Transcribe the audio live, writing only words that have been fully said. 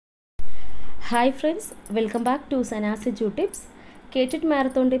Hi friends, welcome back to sanasedutips. KTET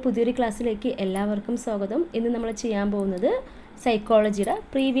Marathon പുതിയൊരു ക്ലാസ്സിലേക്ക് എല്ലാവർക്കും സ്വാഗതം. ഇന്ന് നമ്മൾ ചെയ്യാൻ പോകുന്നത് സൈക്കോളജിയുടെ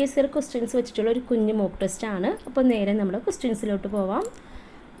പ്രീവിയസ് ഇയർ ക്വസ്റ്റ്യൻസ് വെച്ചിട്ടുള്ള ഒരു കുഞ്ഞു മോക്ക് ടെസ്റ്റ് ആണ്. അപ്പോൾ നേരെ നമ്മൾ ക്വസ്റ്റ്യൻസിലോട്ട് പോവാം.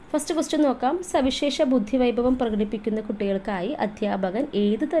 ഫസ്റ്റ് ക്വസ്റ്റ്യൻ നോക്കാം. സവിശേഷ ബുദ്ധിവൈഭവം പ്രകടിപ്പിക്കുന്ന കുട്ടികൾക്കായി അധ്യാപകൻ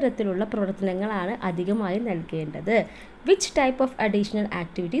ഏത് തരത്തിലുള്ള പ്രവർത്തനങ്ങളാണ് അധികമായി നൽകേണ്ടത്? Which type of additional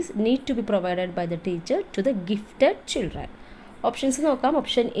activities need to be provided by the teacher to the gifted children? Options നോക്കാം.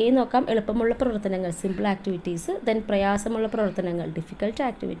 ഓപ്ഷൻ എ നോക്കാം, എളുപ്പമുള്ള പ്രവർത്തനങ്ങൾ സിമ്പിൾ ആക്ടിവിറ്റീസ്. ദെൻ പ്രയാസമുള്ള പ്രവർത്തനങ്ങൾ ഡിഫിക്കൽട്ട്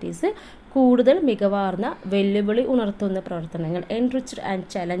ആക്ടിവിറ്റീസ്. കൂടുതൽ മികവാർന്ന വെല്ലുവിളി ഉണർത്തുന്ന പ്രവർത്തനങ്ങൾ എൻറിച്ച്ഡ് ആൻഡ്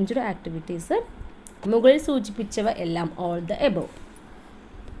ചലഞ്ചഡ് ആക്ടിവിറ്റീസ്. മുകളിൽ സൂചിപ്പിച്ചവ എല്ലാം ഓൾ ദ എബോവ്.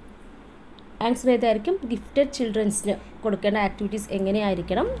 ആൻസർ ഏതായിരിക്കും? ഗിഫ്റ്റഡ് ചിൽഡ്രൻസിന് കൊടുക്കേണ്ട ആക്ടിവിറ്റീസ്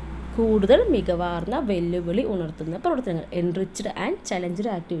എങ്ങനെയായിരിക്കണം? കൂടുതൽ മികവാർന്ന വെല്ലുവിളി ഉണർത്തുന്ന പ്രവർത്തനങ്ങൾ എൻറിച്ച്ഡ് ആൻഡ്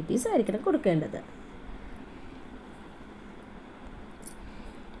ചലഞ്ചഡ് ആക്ടിവിറ്റീസ് ആയിരിക്കണം കൊടുക്കേണ്ടത്.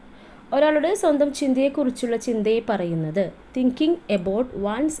 ഒരാളുടെ സ്വന്തം ചിന്തയെക്കുറിച്ചുള്ള ചിന്തയെ പറയുന്നത് thinking about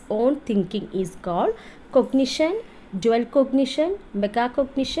one's own thinking is called cognition, dual cognition, mega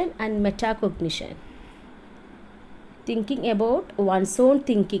cognition and meta cognition. Thinking about one's own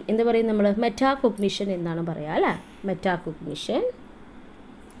thinking എന്ന് പറയും നമ്മൾ മെറ്റാ കൊഗ്നിഷൻ എന്നാണ് പറയുക അല്ലേ? Meta cognition.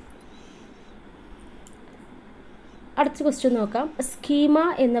 അടുത്ത ക്വസ്റ്റ്യൻ നോക്കാം. സ്കീമ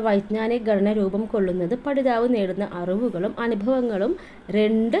എന്ന വൈജ്ഞാനിക ഘടന രൂപം കൊള്ളുന്നത് പഠിതാവ് നേടുന്ന അറിവുകളും അനുഭവങ്ങളും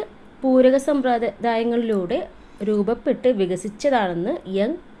രണ്ട് പൂരക സമ്പ്രദായങ്ങളിലൂടെ രൂപപ്പെട്ട് വികസിച്ചതാണെന്ന്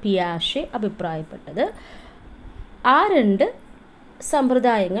യങ് പിയാഷെ അഭിപ്രായപ്പെട്ടത്. ആ രണ്ട്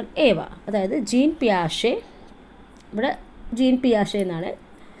സമ്പ്രദായങ്ങൾ ഏവ? അതായത് ജീൻ പിയാഷെ, ഇവിടെ ജീൻ പിയാഷെ എന്നാണ്.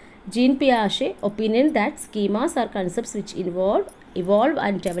 Gene പിയാഷെ opinion that schemas R concepts which evolve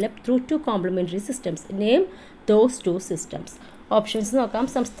and develop through two complementary systems. Name those two systems. Options നോക്കാം.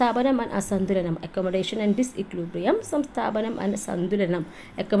 സംസ്ഥാപനം and അസന്തുലനം, accommodation and ഡിസ്ഇക്വിലിബ്രിയം. സംസ്ഥാപനം and സന്തുലനം,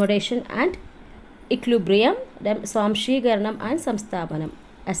 accommodation and equilibrium. സ്വാംശീകരണം and സംസ്ഥാപനം,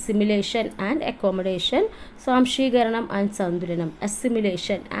 assimilation and accommodation. സ്വാംശീകരണം and സന്തുലനം,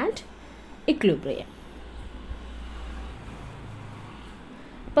 assimilation and equilibrium.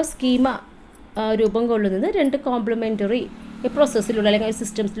 അപ്പോൾ schema രൂപം കൊള്ളുന്നത് രണ്ട് complimentary പ്രോസസ്സിലൂടെ അല്ലെങ്കിൽ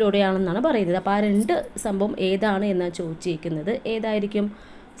സിസ്റ്റംസിലൂടെയാണെന്നാണ് പറയുന്നത്. അപ്പോൾ ആ രണ്ട് സംഭവം ഏതാണ് എന്നാണ് ചോദിച്ചിരിക്കുന്നത്. ഏതായിരിക്കും?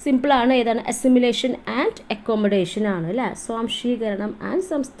 സിമ്പിളാണ്. ഏതാണ്? അസിമിലേഷൻ ആൻഡ് അക്കോമഡേഷൻ ആണ് അല്ലേ? സ്വാംശീകരണം ആൻഡ്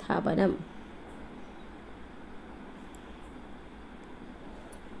സംസ്ഥാപനം.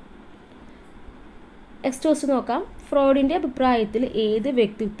 നെക്സ്റ്റ് ക്വസ്റ്റ്യൻ നോക്കാം. ഫ്രോയിഡിൻ്റെ അഭിപ്രായത്തിൽ ഏത്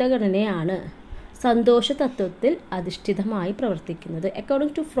വ്യക്തിത്വ ഘടനയാണ് സന്തോഷ തത്വത്തിൽ അധിഷ്ഠിതമായി പ്രവർത്തിക്കുന്നത്?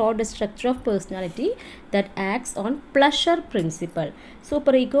 According to fraud, the structure of personality that acts on pleasure principal,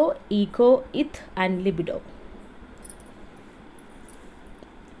 super ego, ego, ഇത്ത് and libido.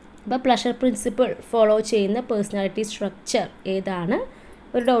 അപ്പോൾ പ്ലഷർ പ്രിൻസിപ്പിൾ ഫോളോ ചെയ്യുന്ന പേഴ്സണാലിറ്റി സ്ട്രക്ചർ ഏതാണ്?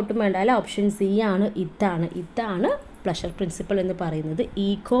 ഒരു ഡൗട്ടും വേണ്ട അല്ല. ഓപ്ഷൻ സി ആണ്, ഇതാണ്. ഇതാണ് പ്ലഷർ പ്രിൻസിപ്പിൾ എന്ന് പറയുന്നത്.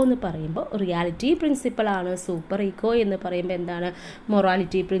 ഈഗോ എന്ന് പറയുമ്പോൾ റിയാലിറ്റി പ്രിൻസിപ്പിളാണ്. സൂപ്പർ ഈഗോ എന്ന് പറയുമ്പോൾ എന്താണ്?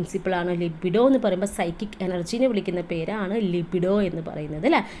 മൊറാലിറ്റി പ്രിൻസിപ്പിളാണ്. ലിബിഡോ എന്ന് പറയുമ്പോൾ സൈക്കിക് എനർജീനെ വിളിക്കുന്ന പേരാണ് ലിബിഡോ എന്ന് പറയുന്നത്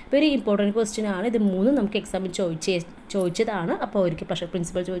അല്ലേ? വെരി ഇമ്പോർട്ടൻറ്റ് ക്വസ്റ്റ്യൻ ആണ്. ഇത് മൂന്നും നമുക്ക് എക്സാമിൽ ചോദിച്ചതാണ്. അപ്പോൾ ഒരിക്കൽ പ്ലഷർ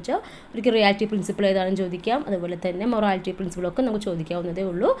പ്രിൻസിപ്പിൾ ചോദിച്ചാൽ ഒരിക്കൽ റിയാലിറ്റി പ്രിൻസിപ്പിൾ ഏതാണെന്ന് ചോദിക്കാം. അതുപോലെ തന്നെ മൊറാലിറ്റി പ്രിൻസിപ്പിളൊക്കെ നമുക്ക് ചോദിക്കാവുന്നതേ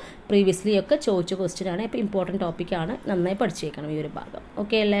ഉള്ളൂ. പ്രീവിയസ്ലി ഒക്കെ ചോദിച്ച ക്വസ്റ്റ്യൻ ആണ്. അപ്പോൾ ഇമ്പോർട്ടൻറ്റ് ടോപ്പിക്കാണ്. നന്നായി പഠിച്ചേക്കണം ഈ ഒരു ഭാഗം.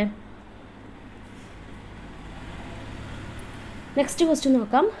 ഓക്കെ അല്ലേ? നെക്സ്റ്റ് ക്വസ്റ്റ്യൻ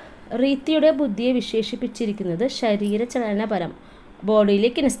നോക്കാം. റീത്തിയുടെ ബുദ്ധിയെ വിശേഷിപ്പിച്ചിരിക്കുന്നത് ശരീരചലനപരം, ബോഡിയിലെ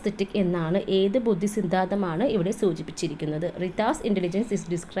കിനസ്തെറ്റിക് എന്നാണ്. ഏത് ബുദ്ധി സിദ്ധാന്തമാണ് ഇവിടെ സൂചിപ്പിച്ചിരിക്കുന്നത്? റിതാസ് intelligence is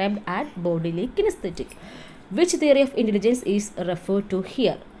described at ബോഡിയിലെ kinaesthetic. Which theory of intelligence is referred to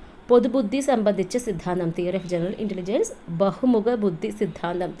here? പൊതുബുദ്ധി സംബന്ധിച്ച സിദ്ധാന്തം, തിയറി ഓഫ് ജനറൽ ഇൻ്റലിജൻസ്. ബഹുമുഖ ബുദ്ധി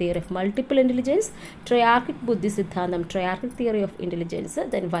സിദ്ധാന്തം, theory of multiple intelligence. Triarchic ബുദ്ധി സിദ്ധാന്തം, triarchic theory of intelligence.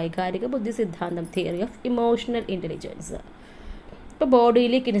 Then വൈകാരിക ബുദ്ധി സിദ്ധാന്തം, തിയറി ഓഫ് ഇമോഷണൽ ഇൻ്റലിജൻസ്. ഇപ്പോൾ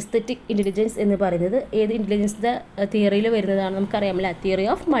ബോഡിയിലെ കിനസ്തെറ്റിക് ഇൻ്റലിജൻസ് എന്ന് പറയുന്നത് ഏത് ഇൻ്റലിജൻസിൻ്റെ തിയറിയിൽ വരുന്നതാണ്? നമുക്കറിയാമല്ല, തിയറി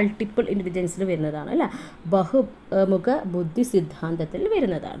ഓഫ് മൾട്ടിപ്പിൾ ഇൻ്റലിജൻസിൽ വരുന്നതാണ് അല്ല? ബഹുമുഖ ബുദ്ധി സിദ്ധാന്തത്തിൽ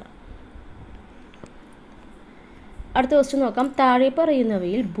വരുന്നതാണ്. അടുത്ത ക്വസ്റ്റ്യൻ നോക്കാം. താഴെ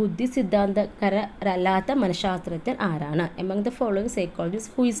പറയുന്നവയിൽ ബുദ്ധി സിദ്ധാന്തകരല്ലാത്ത മനഃശാസ്ത്രജ്ഞൻ ആരാണ്? Among the following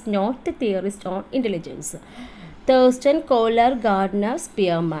psychologist who is not the theorist on intelligence? Thurstone, collar, Gardner,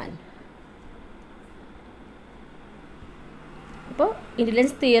 Spearman. അപ്പോൾ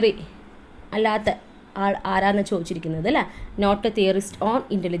ഇൻ്റലിജൻസ് തിയറി അല്ലാത്ത ആൾ ആരാന്ന് ചോദിച്ചിരിക്കുന്നത് അല്ലേ? Not A theorist on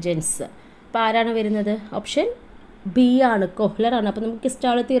intelligence. അപ്പോൾ ആരാണ് വരുന്നത്? ഓപ്ഷൻ ബി ആണ്, കൊഹ്ലറാണ്. അപ്പോൾ നമുക്ക്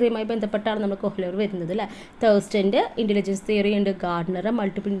ഗസ്റ്റാൾ തിയറിയുമായി ബന്ധപ്പെട്ടാണ് നമ്മൾ കൊഹ്ലർ വരുന്നത് അല്ലേ? തേഴ്സ്റ്റൻ്റെ ഇൻ്റലിജൻസ് തിയറി ഉണ്ട്, Gardner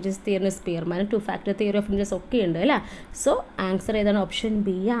multiple intelligence theory, Spearman two factor theory of intelligence ഒക്കെ ഉണ്ട് അല്ലേ? സോ ആൻസർ ഏതാണ്? ഓപ്ഷൻ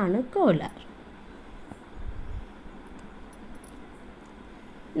ബി ആണ്, കൊഹ്ലർ.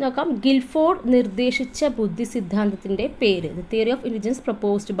 നോക്കാം. ഗിൽഫോർഡ് നിർദ്ദേശിച്ച ബുദ്ധി സിദ്ധാന്തത്തിൻ്റെ പേര്. The theory of intelligence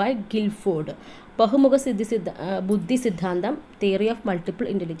proposed by Guilford. ബഹുമുഖ ബുദ്ധി സിദ്ധാന്തം, theory of multiple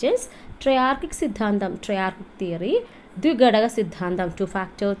intelligence. Triarchic സിദ്ധാന്തം, ട്രയാർക്കിക് തിയറി. ദ്വിഘടക സിദ്ധാന്തം, ടു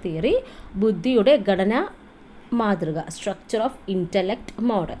ഫാക്ടർ തിയറി. ബുദ്ധിയുടെ ഘടനാ മാതൃക, സ്ട്രക്ചർ ഓഫ് ഇൻ്റലക്ട്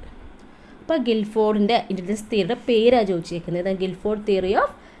മോഡൽ. അപ്പോൾ ഗിൽഫോർഡിൻ്റെ ഇൻ്റലിജൻസ് തിയറിയുടെ പേരാണ് ചോദിച്ചേക്കുന്നത്. Guilford theory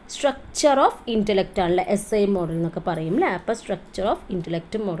of structure of intellect ആണല്ലേ, SI മോഡൽ എന്നൊക്കെ പറയും അല്ലേ. അപ്പോൾ സ്ട്രക്ചർ ഓഫ്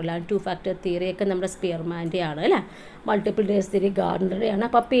ഇൻ്റലക്റ്റ് മോഡലാണ്. ടു ഫാക്ടർ തിയറിയൊക്കെ നമ്മുടെ സ്പിയർമാൻ്റെ ആണ് അല്ലേ. മൾട്ടിപ്പിൾ ഇൻ്റലിജൻസ് തിയറി ഗാർഡനറുടെ ആണ്.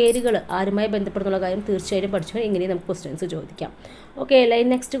 അപ്പോൾ പേരുകൾ ആരുമായി ബന്ധപ്പെടുന്നുള്ള കാര്യം തീർച്ചയായും പഠിച്ചാൽ ഇങ്ങനെ നമുക്ക് ക്വസ്റ്റ്യൻസ് ചോദിക്കാം. ഓക്കെ,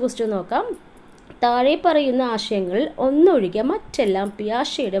 നെക്സ്റ്റ് ക്വസ്റ്റ്യൻ നോക്കാം. താഴെ പറയുന്ന ആശയങ്ങളിൽ ഒന്നൊഴികെ മറ്റെല്ലാം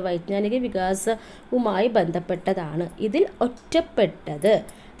പിയാഷെയുടെ വൈജ്ഞാനിക വികാസവുമായി ബന്ധപ്പെട്ടതാണ്. ഇതിൽ ഒറ്റപ്പെട്ടത്.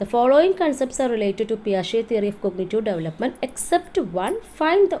 The following concepts are related to Piaget theory of cognitive development except one.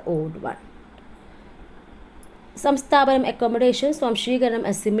 Find the odd one. സംസ്ഥാപനം, accommodation, സ്വാംശീകരണം,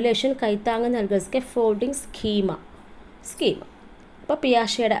 assimilation, കൈത്താങ്ങ് നൽകൽ, scaffolding, schema. അപ്പോൾ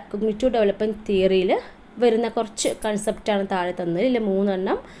പിയാഷെയുടെ കോഗ്നിറ്റീവ് ഡെവലപ്മെൻറ്റ് തിയറിയിൽ വരുന്ന കുറച്ച് കൺസെപ്റ്റാണ് താഴെ തന്നത്. ഇല്ല 3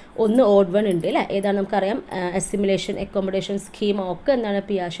 എണ്ണം. ഒന്ന് ഓഡ് വൺ ഉണ്ട് അല്ലേ. ഏതാണ് നമുക്കറിയാം, അസിമിലേഷൻ, അക്കോമഡേഷൻ, സ്കീമ ഒക്കെ എന്താണ്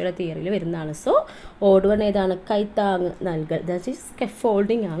പിയാഷെയുടെ തിയറിയിൽ വരുന്നതാണ്. സോ ഓഡ് വൺ ഏതാണ്? കൈത്താങ്ങ് നൽകൽ, ദാറ്റ് ഈസ്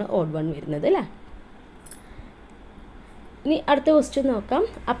സ്കഫോൾഡിംഗ് ആണ് ഓഡ് വൺ വരുന്നത് അല്ലേ. ഇനി അടുത്ത ക്വസ്റ്റ്യൻ നോക്കാം.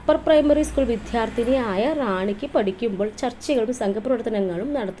 അപ്പർ പ്രൈമറി സ്കൂൾ വിദ്യാർത്ഥിനിയായ റാണിക്ക് പഠിക്കുമ്പോൾ ചർച്ചകളും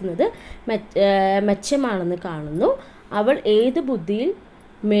സംഘപ്രവർത്തനങ്ങളും നടത്തുന്നത് മെച്ചമാണെന്ന് കാണുന്നു. അവൾ ഏത് ബുദ്ധിയിൽ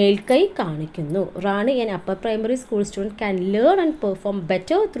മേൽക്കൈ കാണിക്കുന്നു? റാണി, an upper primary school student, can learn and perform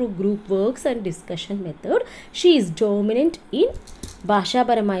better through group works and discussion method. She is dominant in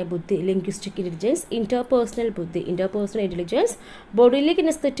ഭാഷാപരമായ ബുദ്ധി, ലിംഗ്വിസ്റ്റിക് ഇൻ്റലിജൻസ്, ഇന്റർപേഴ്സണൽ ബുദ്ധി, ഇന്റർപേഴ്സണൽ ഇൻ്റലിജൻസ്, ബോഡിലി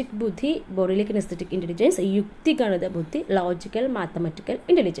കിനസ്തെറ്റിക് ബുദ്ധി, ബോഡിലി കിനസ്തെറ്റിക് ഇൻ്റലിജൻസ്, യുക്തിഗണിത ബുദ്ധി, ലോജിക്കൽ മാത്തമാറ്റിക്കൽ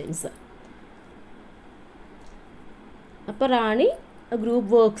ഇൻ്റലിജൻസ്. അപ്പോൾ റാണി group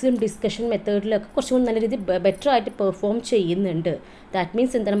വർക്ക്സും discussion മെത്തേഡിലൊക്കെ കുറച്ചും കൂടി നല്ല രീതിയിൽ ബെറ്റർ ആയിട്ട് പെർഫോം ചെയ്യുന്നുണ്ട്. ദാറ്റ്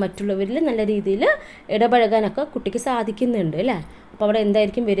മീൻസ് എന്താണ്, മറ്റുള്ളവരിൽ നല്ല രീതിയിൽ ഇടപഴകാനൊക്കെ കുട്ടിക്ക് സാധിക്കുന്നുണ്ട് അല്ലേ. അപ്പോൾ അവിടെ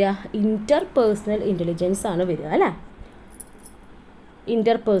എന്തായിരിക്കും വരിക? ഇൻ്റർപേഴ്സണൽ ഇൻ്റലിജൻസ് ആണ് വരിക അല്ലേ.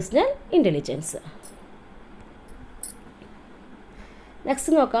 Interpersonal intelligence.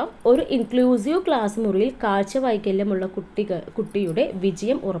 നെക്സ്റ്റ് നോക്കാം. ഒരു ഇൻക്ലൂസീവ് ക്ലാസ് മുറിയിൽ കാഴ്ച വൈകല്യമുള്ള കുട്ടിയുടെ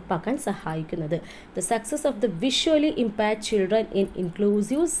വിജയം ഉറപ്പാക്കാൻ സഹായിക്കുന്നത്. The success of the visually impaired children in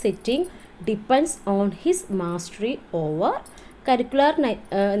inclusive setting depends on his mastery over curricular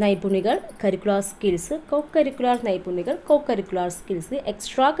നൈപുണികൾ, curricular skills, co curricular നൈപുണികൾ, co curricular skills,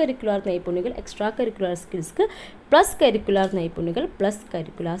 extra curricular നൈപുണികൾ, extra curricular skills, plus curricular നൈപുണികൾ, plus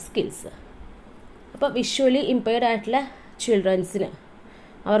curricular skills. അപ്പോൾ visually impaired ആയിട്ടുള്ള ചിൽഡ്രൻസിന്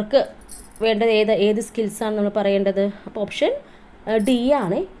അവർക്ക് വേണ്ടത് ഏത് സ്കിൽസാണ് നമ്മൾ പറയേണ്ടത്? അപ്പോൾ option D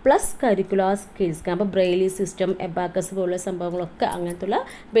ആണ്, plus curricular skills. അപ്പോൾ ബ്രെയിലി സിസ്റ്റം, എബാക്കസ് പോലുള്ള സംഭവങ്ങളൊക്കെ അങ്ങനത്തുള്ള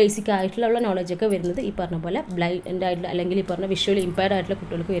ബേസിക് ആയിട്ടുള്ള നോളജൊക്കെ വരുന്നത് ഈ പറഞ്ഞ പോലെ ബ്ലൈൻഡ് ആയിട്ടുള്ള അല്ലെങ്കിൽ ഈ പറഞ്ഞ വിഷ്വലി ഇംപയർഡ് ആയിട്ടുള്ള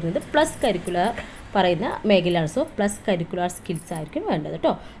കുട്ടികൾക്ക് വരുന്നത് പ്ലസ് കരിക്കുലർ പറയുന്ന മേഖലയാണ്. സോ പ്ലസ് കരിക്കുലർ സ്കിൽസ് ആയിരിക്കും വേണ്ടത്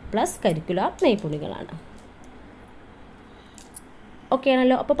കേട്ടോ. Plus curricular നൈപുണികളാണ്. ഓക്കെ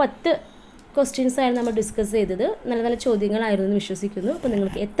ആണല്ലോ. അപ്പോൾ 10 ക്വസ്റ്റ്യൻസ് ആയിരുന്നു നമ്മൾ ഡിസ്കസ് ചെയ്തത്. നല്ല നല്ല ചോദ്യങ്ങളായിരുന്നു എന്ന് വിശ്വസിക്കുന്നു. അപ്പോൾ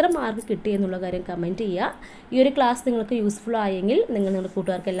നിങ്ങൾക്ക് എത്ര മാർക്ക് കിട്ടി എന്നുള്ള കാര്യം കമൻറ്റ് ചെയ്യുക. ഈ ഒരു ക്ലാസ് നിങ്ങൾക്ക് യൂസ്ഫുൾ ആയെങ്കിൽ നിങ്ങളുടെ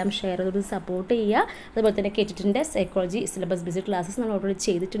കൂട്ടുകാർക്കെല്ലാം ഷെയർ ചെയ്ത് സപ്പോർട്ട് ചെയ്യുക. അതുപോലെ തന്നെ KTETൻ്റെ സൈക്കോളജി സിലബസ് ബേസ്ഡ് ക്ലാസ്സസ് നമ്മൾ ഓൾറെഡി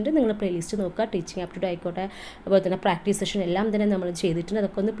ചെയ്തിട്ടുണ്ട്. നിങ്ങൾ പ്ലേലിസ്റ്റ് നോക്കുക. ടീച്ചിങ് ആപ്റ്റിറ്റ്യൂഡ് ആയിക്കോട്ടെ, അതുപോലെ തന്നെ പ്രാക്ടീസ് സെഷൻ എല്ലാം തന്നെ നമ്മൾ ചെയ്തിട്ടുണ്ട്.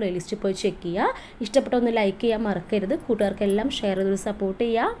 അതൊക്കെ ഒന്ന് പ്ലേലിസ്റ്റിൽ പോയി ചെക്ക് ചെയ്യുക. ഇഷ്ടപ്പെട്ട ഒന്ന് ലൈക്ക് ചെയ്യാൻ മറക്കരുത്. കൂട്ടുകാർക്കെല്ലാം ഷെയർ ചെയ്ത് സപ്പോർട്ട്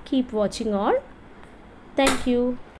ചെയ്യുക. Keep watching all. Thank you.